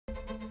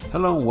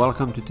Hello,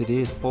 welcome to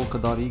today's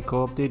Polkadot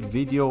Eco Update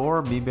video,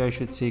 or maybe I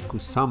should say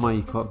Kusama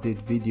Eco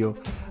Update video,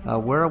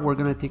 where we're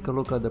going to take a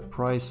look at the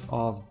price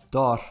of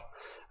DOT,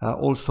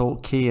 also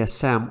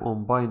KSM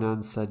on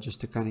Binance, just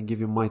to kind of give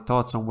you my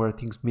thoughts on where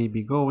things may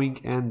be going.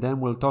 And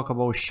then we'll talk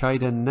about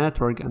Shiden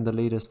Network and the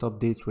latest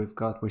updates we've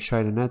got with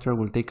Shiden Network.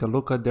 We'll take a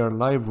look at their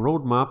live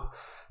roadmap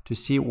to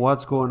see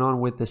what's going on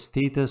with the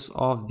status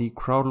of the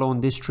crowd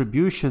loan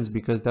distributions,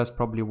 because that's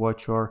probably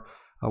what you're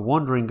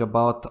wondering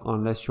about,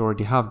 unless you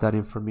already have that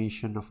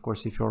information. Of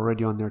course, if you're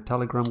already on their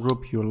Telegram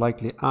group, you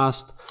likely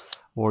asked,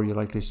 or you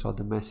likely saw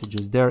the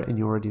messages there and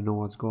you already know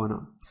what's going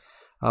on.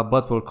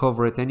 But we'll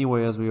cover it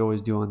anyway, as we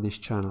always do on this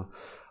channel.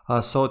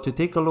 So to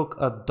take a look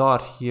at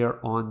DOT here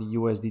on the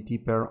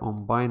USDT pair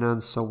on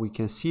Binance, so we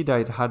can see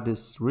that it had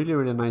this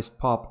really nice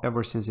pop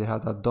ever since it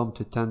had that dump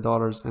to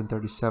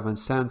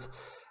 $10.37.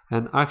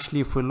 And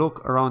actually, if we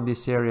look around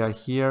this area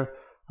here,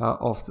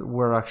 of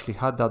where actually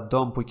had that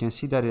dump, we can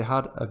see that it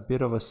had a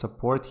bit of a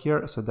support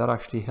here, so that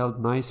actually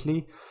held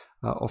nicely.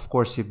 Of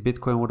course, if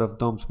Bitcoin would have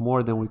dumped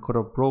more, then we could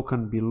have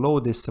broken below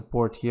this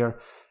support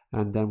here,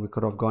 and then we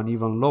could have gone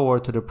even lower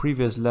to the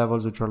previous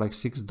levels, which are like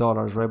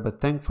 $6, right?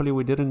 But thankfully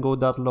we didn't go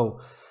that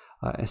low,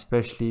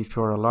 especially if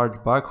you're a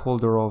large bag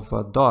holder of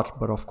DOT.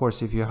 But of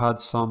course, if you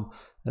had some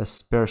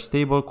spare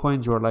stable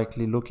coins, you are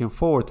likely looking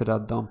forward to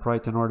that dump,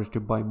 right, in order to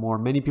buy more.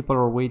 Many people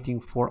are waiting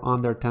for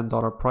under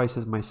 $10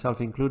 prices, myself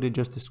included,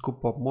 just to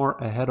scoop up more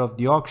ahead of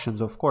the auctions,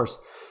 of course,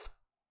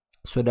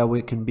 so that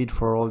we can bid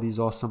for all these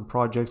awesome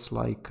projects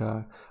like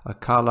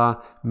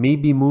Akala,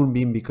 maybe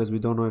Moonbeam, because we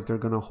don't know if they're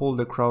going to hold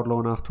the crowd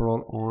loan after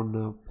all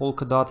on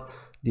Polkadot.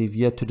 They've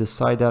yet to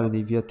decide that, and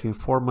they've yet to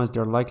inform us.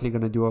 They're likely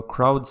going to do a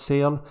crowd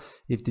sale.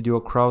 If they do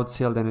a crowd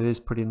sale, then it is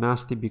pretty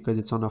nasty, because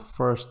it's on a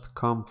first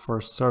come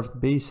first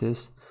served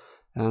basis,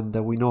 and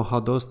we know how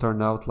those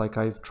turned out. Like,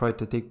 I've tried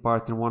to take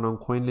part in one on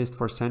CoinList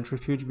for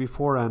Centrifuge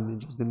before,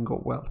 and it just didn't go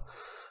well.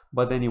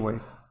 But anyway,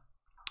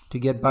 to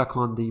get back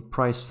on the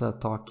price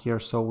talk here,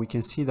 so we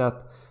can see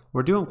that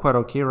we're doing quite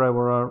okay, right?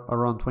 We're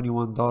around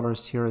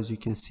 $21 here, as you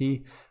can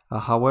see.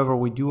 However,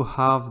 we do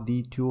have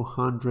the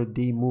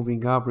 200-day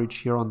moving average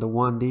here on the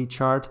 1-day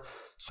chart,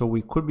 so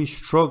we could be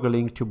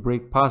struggling to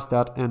break past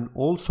that. And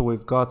also,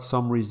 we've got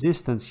some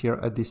resistance here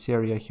at this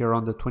area here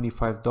on the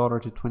 $25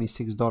 to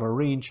 $26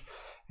 range.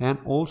 And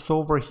also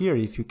over here,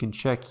 if you can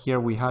check here,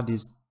 we had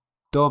these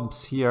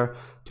dumps here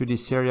to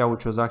this area,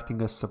 which was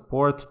acting as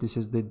support. This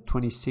is the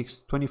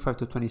 $25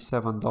 to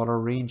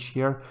 $27 range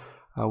here.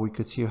 We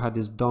could see you had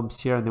these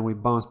dumps here, and then we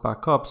bounced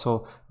back up.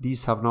 So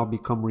these have now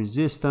become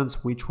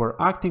resistance, which were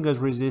acting as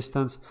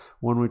resistance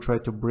when we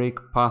tried to break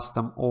past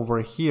them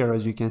over here,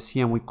 as you can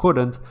see, and we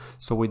couldn't,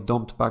 so we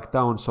dumped back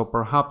down. So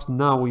perhaps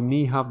now we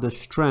may have the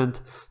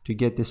strength to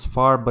get this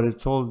far, but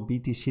it's all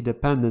BTC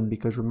dependent,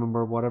 because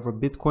remember, whatever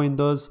Bitcoin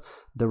does,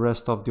 the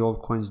rest of the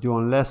altcoins do,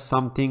 unless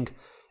something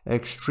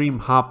extreme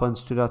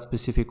happens to that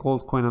specific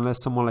altcoin.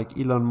 Unless someone like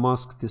Elon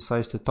Musk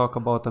decides to talk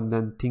about them,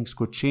 then things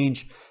could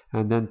change,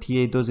 and then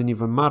TA doesn't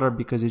even matter,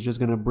 because it's just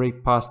going to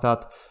break past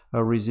that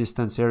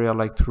resistance area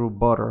like through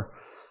butter.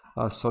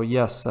 So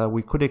yes,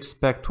 we could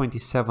expect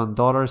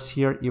 $27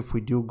 here if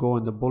we do go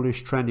in the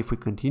bullish trend, if we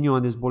continue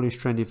on this bullish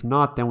trend. If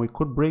not, then we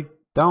could break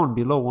down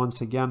below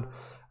once again,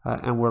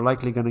 and we're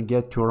likely going to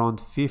get to around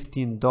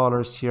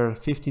 $15 here,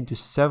 $15 to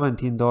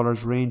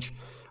 $17 range.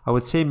 I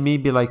would say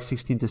maybe like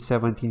 16 to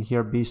 17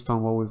 here, based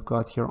on what we've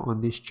got here on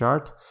this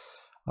chart.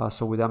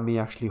 So that may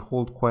actually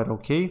hold quite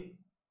okay.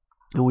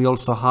 And we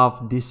also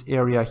have this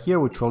area here,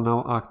 which will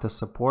now act as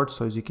support.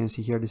 So as you can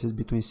see here, this is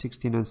between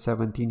 16 and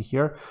 17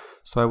 here.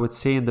 So I would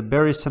say in the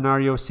bearish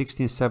scenario,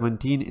 16,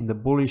 17. In the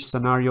bullish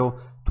scenario,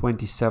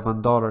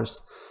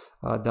 $27.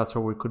 That's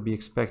what we could be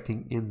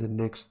expecting in the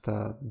next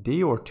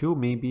day or two,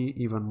 maybe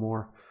even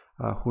more.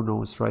 Who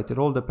knows, right? It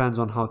all depends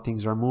on how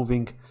things are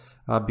moving.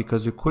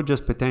 Because we could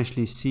just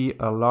potentially see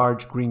a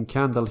large green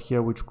candle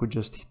here, which could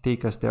just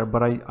take us there.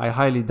 But I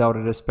highly doubt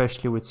it,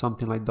 especially with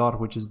something like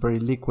DOT, which is very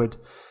liquid.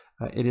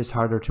 It is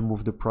harder to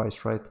move the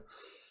price, right?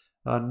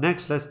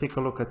 Next, let's take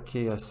a look at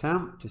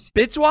KSM.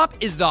 BitSwap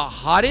is the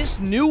hottest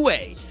new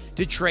way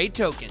to trade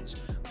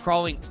tokens.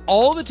 Crawling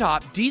all the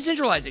top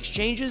decentralized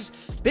exchanges,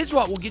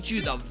 BitSwap will get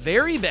you the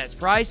very best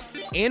price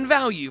and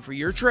value for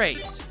your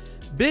trades.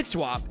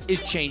 BitSwap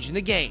is changing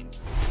the game.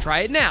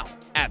 Try it now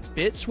at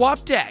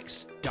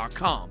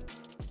bitswapdex.com.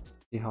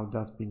 See how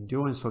that's been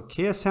doing. So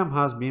KSM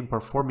has been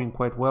performing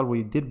quite well.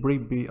 We did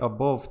break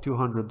above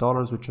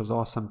 $200, which was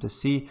awesome to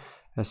see,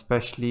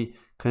 especially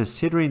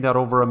considering that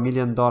over 1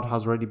 million DOT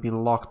has already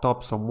been locked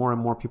up. So more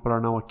and more people are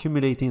now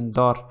accumulating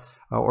Kusama,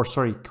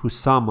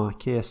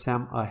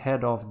 KSM,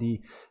 ahead of the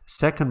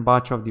second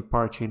batch of the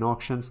parachain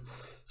auctions.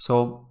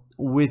 So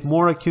with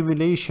more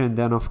accumulation,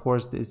 then of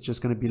course it's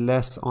just going to be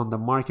less on the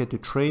market to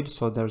trade,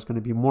 so there's going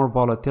to be more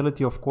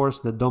volatility. Of course,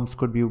 the dumps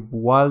could be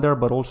wilder,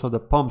 but also the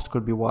pumps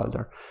could be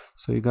wilder.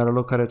 So you got to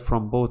look at it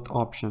from both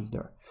options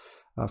there,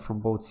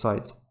 from both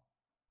sides.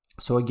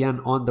 So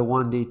again, on the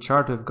 1-day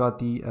chart, we've got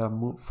the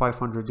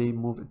 500-day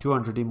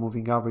 200-day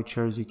moving average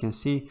here, as you can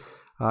see.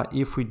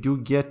 If we do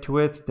get to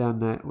it,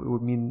 then it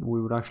would mean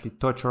we would actually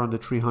touch around the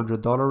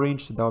 $300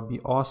 range, so that would be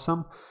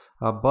awesome.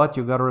 But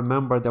you got to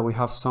remember that we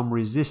have some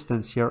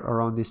resistance here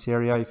around this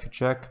area. If you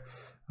check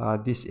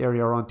this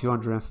area around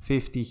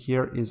 250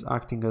 here is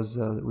acting as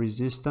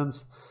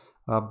resistance,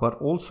 but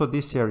also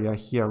this area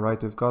here,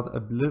 right? We've got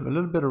a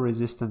little bit of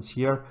resistance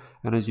here,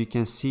 and as you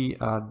can see,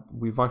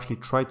 we've actually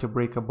tried to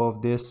break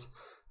above this.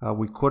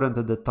 We couldn't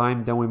at the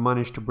time, then we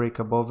managed to break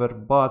above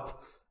it, but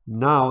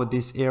now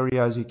this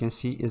area, as you can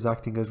see, is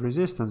acting as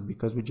resistance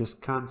because we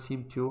just can't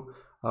seem to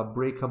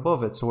break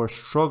above it. So we're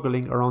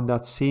struggling around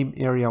that same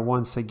area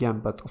once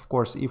again. But of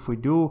course, if we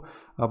do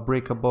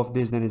break above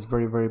this, then it's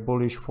very, very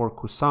bullish for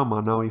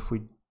Kusama. Now, if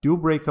we do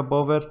break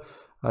above it,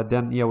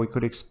 then yeah, we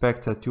could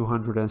expect a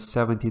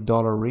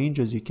 $270 range,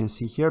 as you can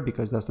see here,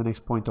 because that's the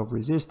next point of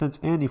resistance.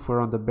 And if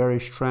we're on the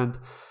bearish trend,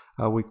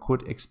 we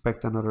could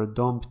expect another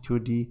dump to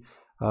the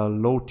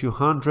low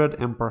 200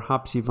 and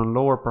perhaps even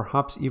lower,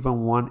 perhaps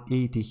even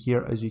 180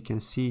 here, as you can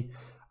see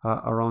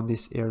around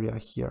this area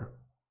here.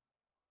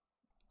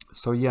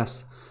 So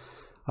yes,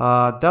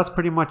 that's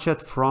pretty much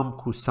it from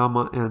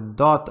Kusama and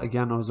DOT.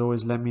 Again, as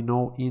always, let me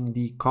know in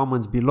the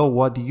comments below,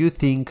 what do you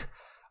think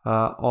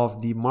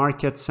of the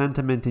market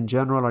sentiment in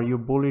general? Are you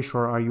bullish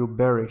or are you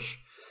bearish?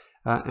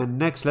 And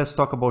next, let's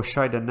talk about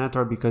Shiden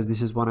Network, because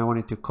this is one I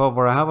wanted to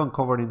cover. I haven't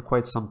covered in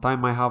quite some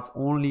time. I have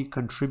only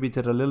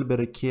contributed a little bit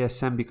of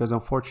KSM because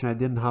unfortunately I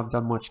didn't have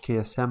that much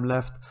KSM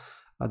left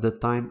at the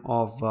time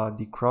of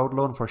the crowd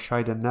loan for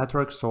Shiden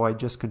Network, so I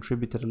just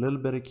contributed a little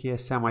bit of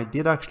KSM. I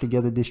did actually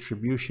get a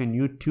distribution.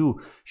 You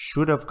too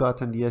should have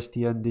gotten the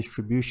SDN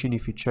distribution.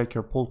 If you check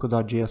your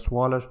Polkadot.js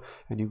wallet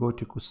and you go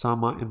to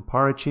Kusama and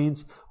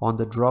parachains, on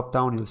the drop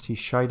down you'll see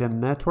Shiden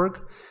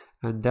Network,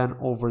 and then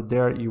over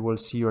there you will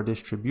see your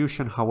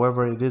distribution.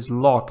 However, it is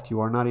locked. You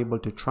are not able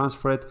to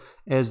transfer it.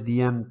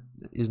 SDN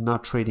is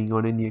not trading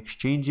on any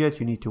exchange yet.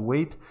 You need to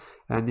wait.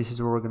 And this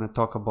is what we're going to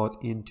talk about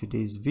in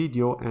today's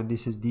video. And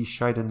this is the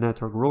Shiden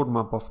Network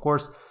roadmap. Of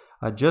course,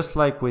 just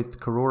like with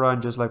Karura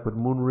and just like with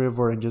Moon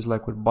River and just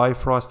like with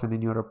Bifrost and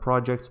any other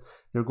projects,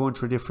 they're going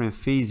through different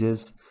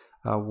phases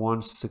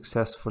once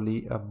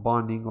successfully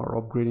bonding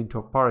or upgrading to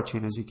a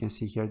parachain. As you can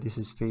see here, this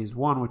is phase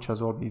 1, which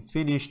has all been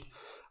finished.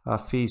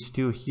 Phase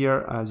 2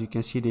 here, as you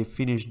can see, they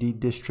finished the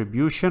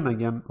distribution.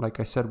 Again, like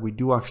I said, we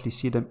do actually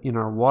see them in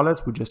our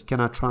wallets. We just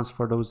cannot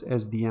transfer those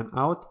SDN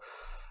out.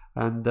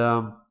 And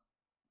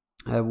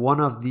one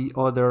of the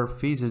other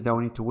phases that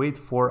we need to wait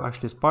for,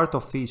 actually as part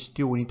of phase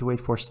 2, we need to wait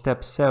for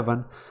step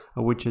 7,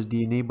 which is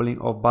the enabling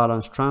of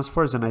balance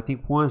transfers. And I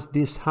think once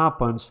this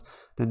happens,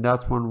 then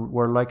that's when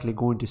we're likely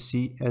going to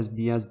see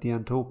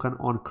SDN token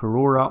on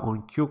Karura,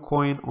 on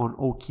KuCoin, on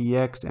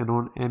OKX, and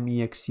on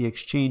MEXC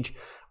exchange,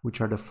 which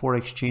are the 4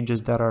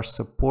 exchanges that are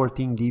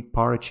supporting the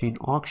parachain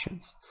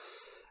auctions.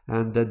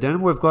 And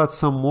then we've got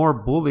some more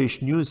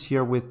bullish news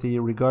here with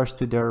regards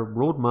to their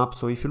roadmap.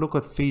 So if you look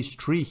at phase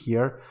 3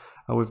 here,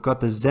 we've got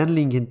the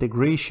Zenlink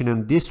integration,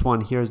 and this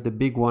one here is the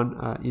big one,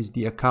 is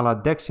the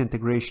Akala DEX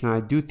integration.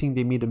 I do think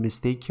they made a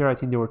mistake here. I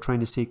think they were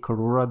trying to say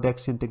Karura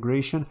DEX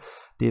integration.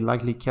 They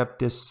likely kept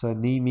this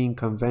naming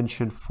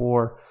convention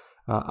for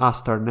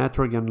Astar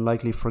Network and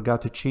likely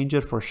forgot to change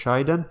it for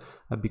Shiden,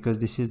 because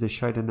this is the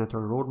Shiden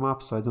Network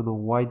roadmap. So I don't know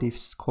why they've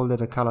called it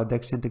Akala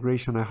DEX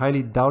integration. I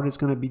highly doubt it's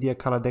going to be the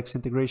Akala DEX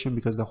integration,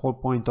 because the whole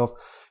point of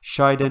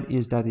Shiden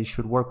is that it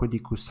should work with the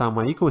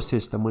Kusama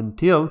ecosystem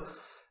until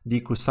the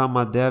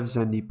Kusama devs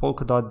and the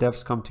Polkadot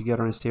devs come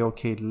together and say,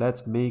 okay,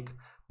 let's make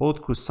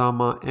both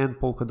Kusama and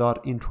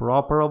Polkadot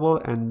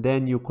interoperable, and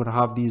then you could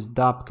have these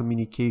DApp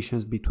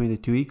communications between the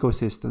two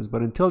ecosystems.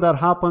 But until that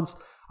happens,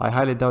 I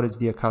highly doubt it's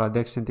the Akala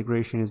DEX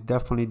integration. It's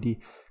definitely the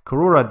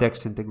Karura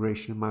DEX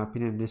integration. In my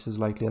opinion, this is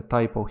likely a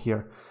typo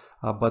here.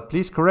 But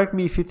please correct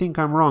me if you think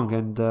I'm wrong,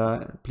 and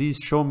please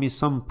show me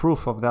some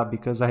proof of that,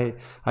 because I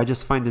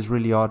just find this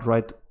really odd,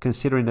 right?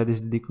 Considering that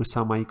this is the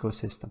Kusama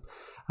ecosystem.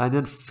 And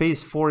then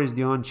phase 4 is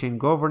the on-chain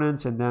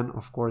governance, and then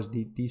of course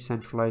the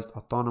decentralized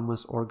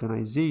autonomous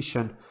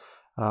organization,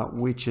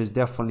 which is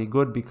definitely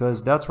good,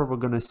 because that's where we're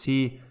going to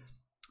see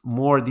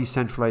more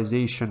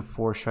decentralization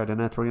for Shiden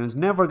Network. And it's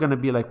never going to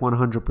be like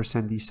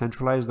 100%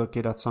 decentralized.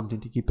 Okay, that's something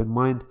to keep in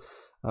mind.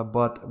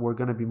 But we're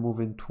going to be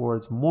moving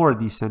towards more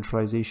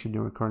decentralization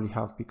than we currently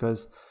have,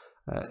 because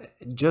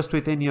just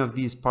with any of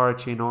these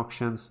parachain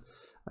auctions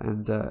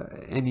and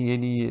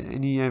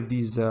any of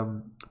these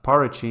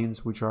parachains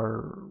which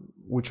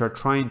are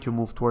trying to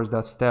move towards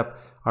that step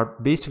are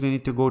basically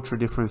need to go through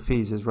different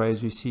phases, right,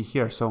 as you see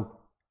here. So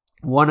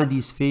one of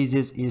these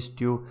phases is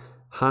to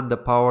hand the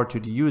power to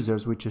the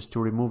users, which is to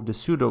remove the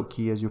pseudo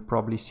key, as you've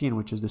probably seen,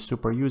 which is the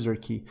super user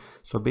key.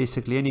 So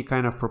basically any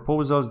kind of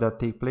proposals that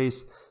take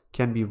place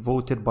can be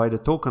voted by the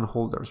token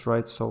holders,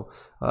 right? So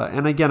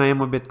and again, I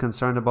am a bit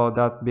concerned about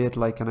that bit,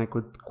 like, and I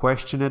could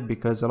question it,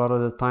 because a lot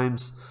of the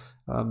times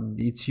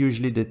it's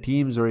usually the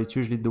teams, or it's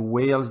usually the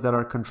whales that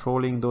are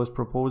controlling those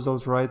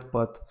proposals, right?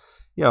 But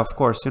yeah, of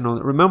course, you know,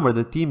 remember,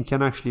 the team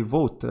can actually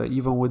vote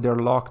even with their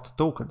locked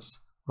tokens,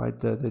 right?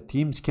 The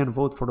teams can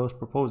vote for those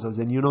proposals,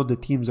 and you know, the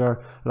teams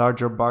are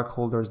larger bag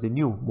holders than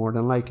you, more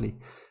than likely.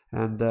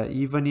 And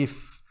even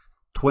if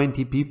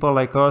 20 people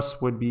like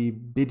us would be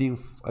bidding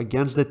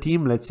against the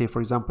team, let's say,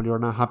 for example, you're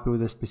not happy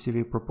with a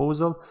specific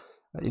proposal,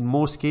 in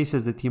most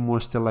cases the team will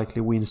still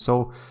likely win.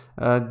 So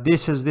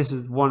this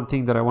is one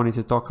thing that I wanted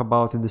to talk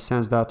about, in the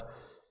sense that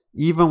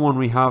even when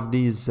we have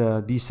these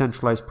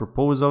decentralized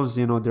proposals,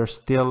 you know, there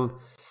still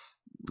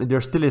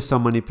is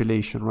some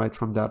manipulation, right,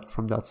 from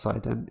that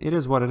side, and it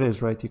is what it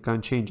is, right? You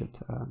can't change it.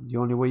 The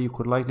only way you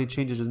could likely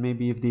change it is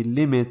maybe if they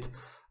limit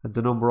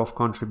the number of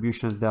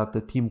contributions that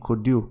the team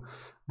could do,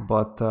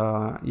 but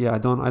yeah, I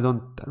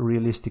don't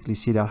realistically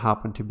see that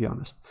happen, to be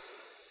honest.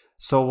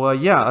 So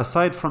yeah,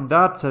 aside from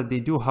that, they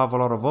do have a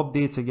lot of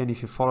updates. Again,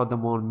 if you follow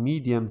them on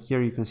Medium,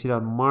 here you can see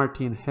that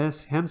Martin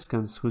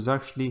Henskens, who's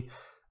actually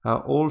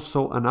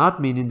also an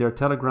admin in their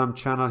Telegram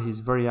channel, he's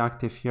very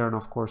active here, and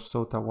of course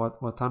Sota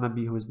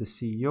Watanabe, who is the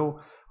CEO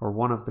or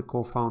one of the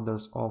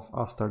co-founders of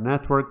Shiden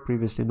Network,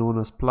 previously known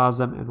as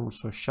Plasm, and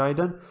also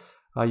Shiden.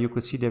 You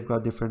could see they've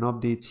got different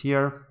updates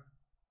here.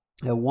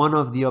 One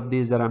of the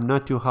updates that I'm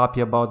not too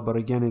happy about, but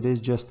again, it is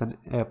just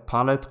a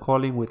palette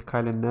calling with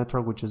Shiden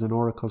Network, which is an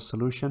Oracle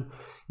solution,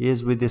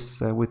 is with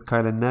this with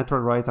Shiden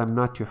Network, right? I'm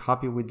not too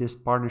happy with this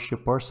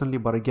partnership personally,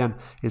 but again,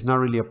 it's not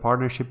really a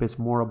partnership. It's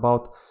more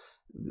about,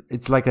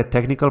 it's like a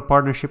technical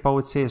partnership, I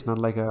would say. It's not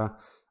like a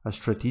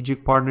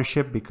strategic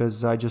partnership,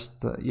 because I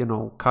just, you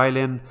know,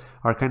 Kylen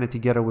are kind of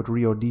together with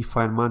Rio DeFi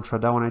and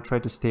MantraDAO, and I try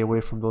to stay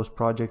away from those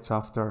projects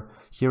after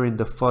hearing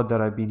the FUD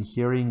that I've been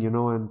hearing, you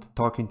know, and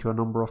talking to a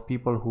number of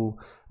people who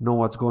know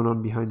what's going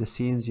on behind the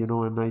scenes, you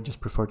know, and I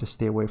just prefer to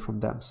stay away from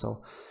them.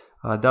 So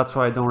that's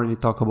why I don't really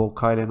talk about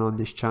Kylen on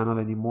this channel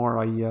anymore.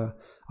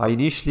 I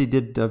initially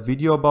did a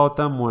video about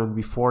them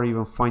before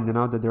even finding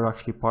out that they're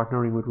actually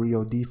partnering with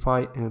Rio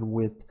DeFi and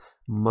with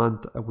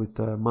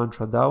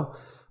MantraDAO.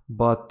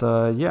 But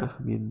yeah,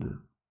 I mean,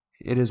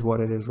 it is what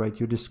it is, right?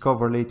 You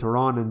discover later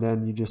on, and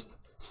then you just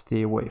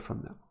stay away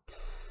from them.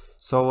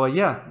 So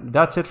yeah,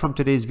 that's it from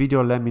today's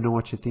video. Let me know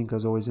what you think,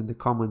 as always, in the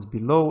comments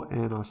below,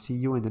 and I'll see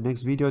you in the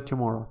next video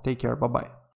tomorrow. Take care. Bye bye.